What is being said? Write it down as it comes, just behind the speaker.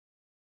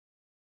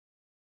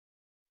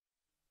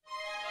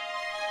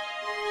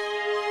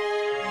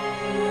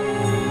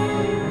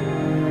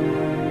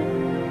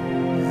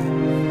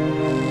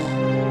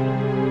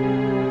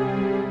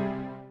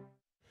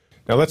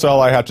Now, that's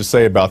all I have to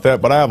say about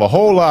that, but I have a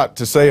whole lot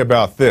to say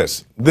about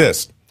this.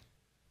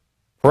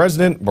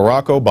 President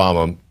Barack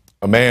Obama,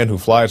 a man who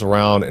flies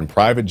around in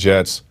private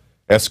jets,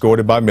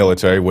 escorted by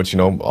military, which, you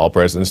know, all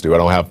presidents do. I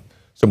don't have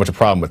so much a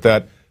problem with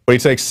that. But he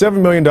takes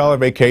 $7 million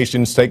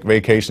vacations, take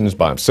vacations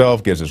by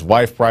himself, gives his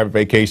wife private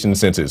vacations,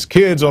 sends his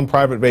kids on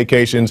private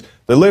vacations.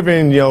 They're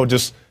living, you know,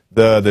 just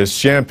the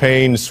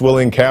champagne,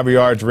 swilling,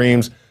 caviar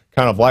dreams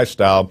kind of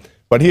lifestyle.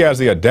 But he has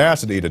the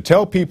audacity to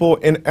tell people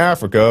in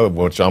Africa,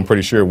 which I'm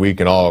pretty sure we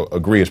can all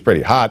agree is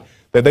pretty hot,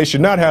 that they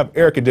should not have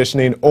air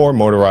conditioning or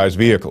motorized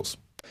vehicles.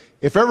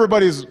 If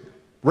everybody's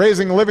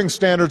raising living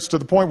standards to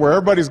the point where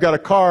everybody's got a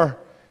car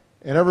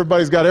and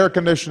everybody's got air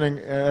conditioning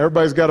and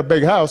everybody's got a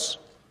big house,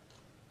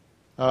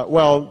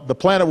 well, the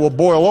planet will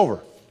boil over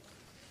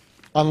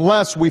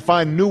unless we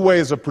find new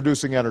ways of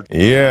producing energy.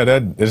 Yeah,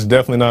 that is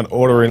definitely not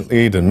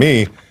orderly to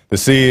me to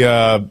see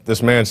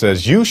this man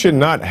says, you should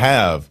not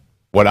have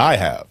what I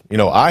have. You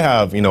know, I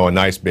have, you know, a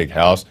nice big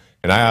house,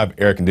 and I have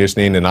air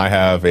conditioning, and I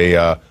have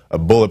a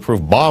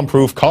bulletproof,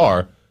 bomb-proof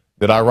car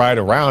that I ride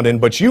around in,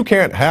 but you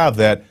can't have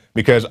that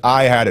because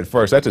I had it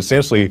first. That's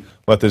essentially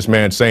what this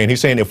man's saying. He's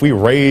saying if we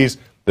raise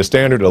the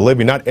standard of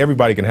living, not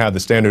everybody can have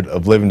the standard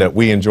of living that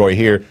we enjoy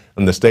here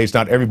in the States.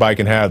 Not everybody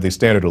can have the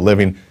standard of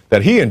living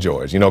that he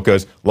enjoys, you know,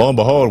 because lo and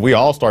behold, we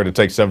all started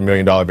to take $7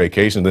 million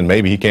vacations, and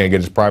maybe he can't get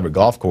his private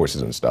golf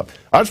courses and stuff.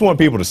 I just want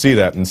people to see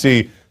that and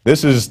see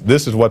this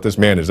is what this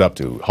man is up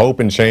to. Hope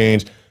and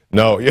change.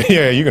 No,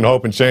 yeah, you can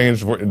hope and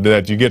change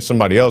that you get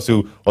somebody else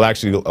who will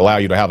actually allow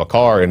you to have a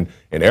car and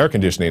air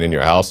conditioning in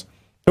your house.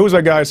 Who was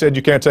that guy who said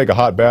you can't take a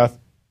hot bath?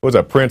 Who was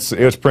that? Prince?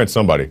 It was Prince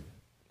somebody.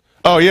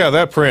 Oh, yeah,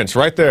 that Prince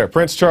right there.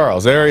 Prince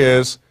Charles. There he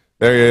is.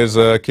 There he is,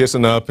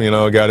 kissing up, you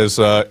know, got his,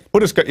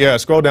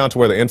 scroll down to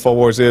where the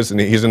InfoWars is, and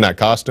he's in that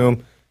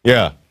costume.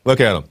 Yeah, look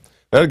at him.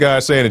 That guy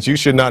saying that you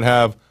should not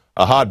have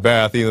a hot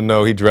bath, even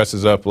though he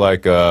dresses up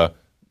like,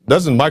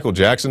 doesn't Michael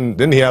Jackson,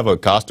 didn't he have a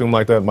costume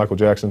like that, Michael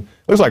Jackson?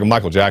 Looks like a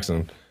Michael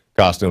Jackson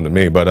costume to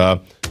me,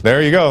 but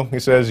there you go. He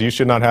says you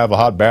should not have a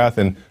hot bath,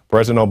 and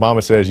President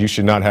Obama says you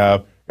should not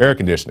have air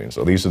conditioning.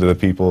 So these are the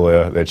people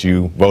that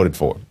you voted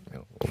for,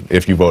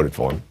 if you voted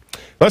for him.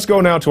 Let's go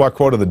now to our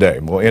quote of the day.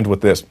 We'll end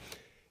with this.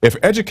 If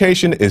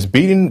education is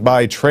beaten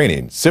by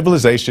training,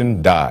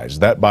 civilization dies.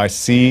 That by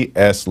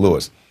C.S.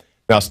 Lewis.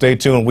 Now, stay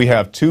tuned. We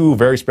have two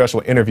very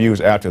special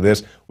interviews after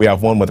this. We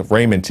have one with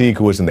Raymond Teague,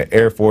 who is in the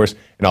Air Force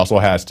and also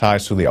has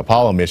ties to the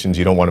Apollo missions.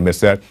 You don't want to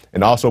miss that.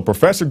 And also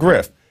Professor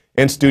Griff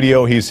in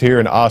studio. He's here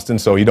in Austin,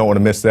 so you don't want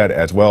to miss that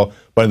as well.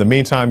 But in the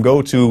meantime,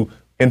 go to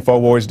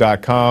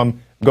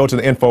Infowars.com. Go to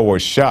the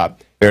Infowars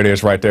shop. There it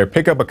is right there.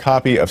 Pick up a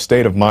copy of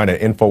State of Mind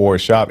at Infowars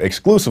shop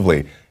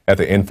exclusively at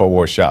the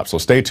Infowars shop. So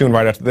stay tuned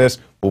right after this.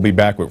 We'll be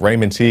back with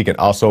Raymond Teague and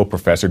also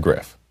Professor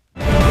Griff.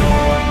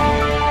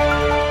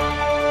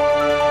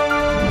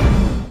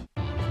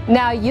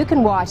 Now you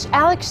can watch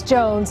Alex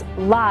Jones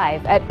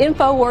live at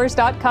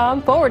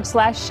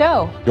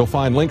Infowars.com/show. You'll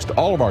find links to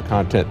all of our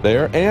content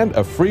there and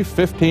a free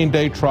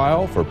 15-day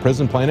trial for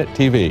Prison Planet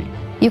TV.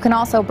 You can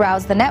also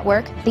browse the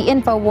network, the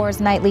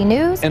InfoWars Nightly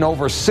News, and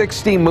over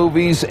 60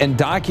 movies and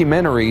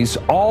documentaries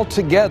all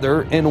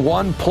together in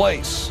one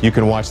place. You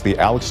can watch the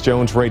Alex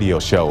Jones radio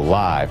show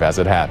live as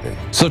it happened.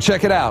 So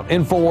check it out,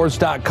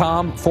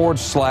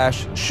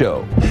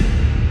 Infowars.com/show.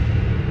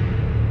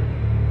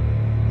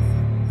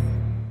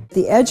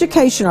 The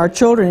education our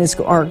children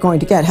are going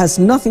to get has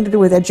nothing to do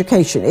with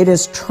education. It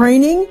is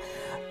training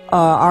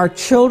our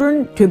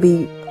children to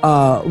be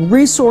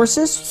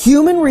resources,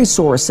 human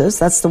resources,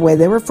 that's the way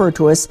they refer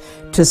to us,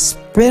 to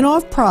spin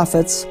off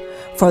profits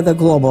for the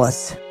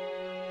globalists.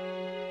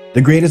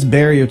 The greatest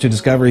barrier to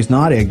discovery is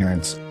not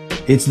ignorance.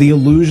 It's the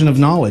illusion of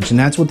knowledge, and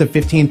that's what the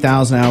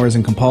 15,000 hours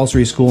in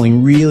compulsory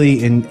schooling really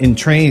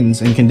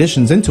entrains and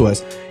conditions into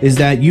us, is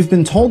that you've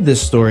been told this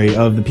story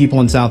of the people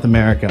in South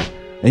America.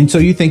 And so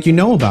you think you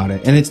know about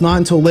it. And it's not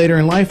until later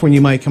in life when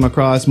you might come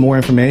across more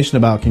information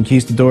about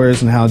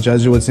conquistadors and how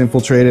Jesuits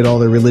infiltrated all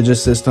the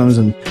religious systems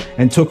and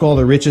took all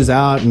the riches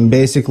out and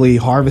basically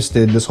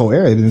harvested this whole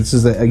area. This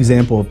is an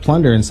example of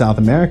plunder in South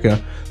America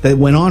that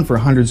went on for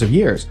hundreds of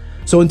years.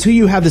 So until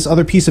you have this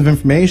other piece of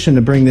information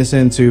to bring this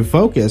into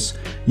focus,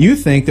 you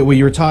think that what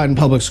you were taught in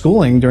public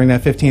schooling during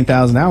that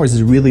 15,000 hours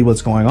is really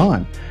what's going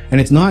on. And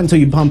it's not until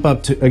you bump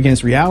up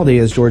against reality,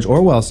 as George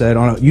Orwell said,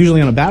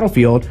 usually on a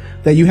battlefield,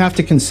 that you have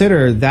to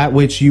consider that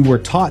which you were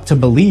taught to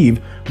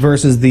believe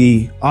versus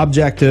the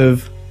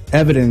objective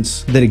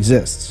evidence that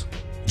exists.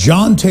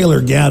 John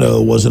Taylor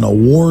Gatto was an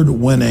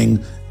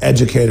award-winning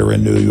educator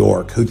in New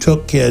York who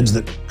took kids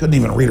that couldn't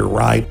even read or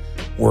write,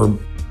 were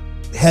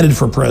headed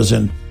for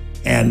prison,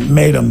 and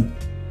made them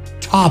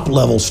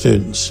top-level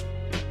students.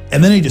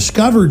 And then he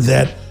discovered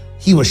that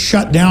he was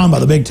shut down by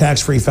the big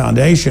tax-free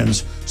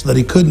foundations so that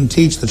he couldn't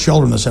teach the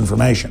children this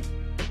information.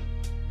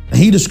 And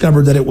he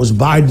discovered that it was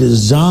by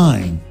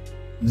design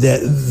that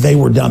they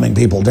were dumbing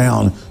people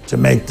down to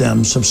make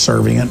them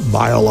subservient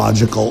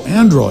biological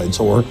androids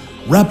or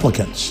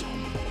replicants.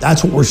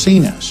 That's what we're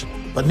seen as.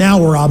 But now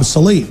we're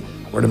obsolete.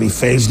 We're to be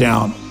phased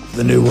down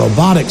the new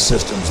robotic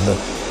systems, the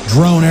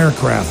drone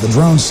aircraft, the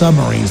drone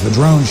submarines, the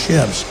drone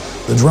ships,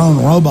 the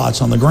drone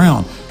robots on the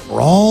ground.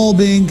 We're all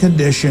being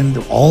conditioned,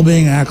 all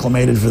being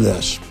acclimated for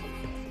this.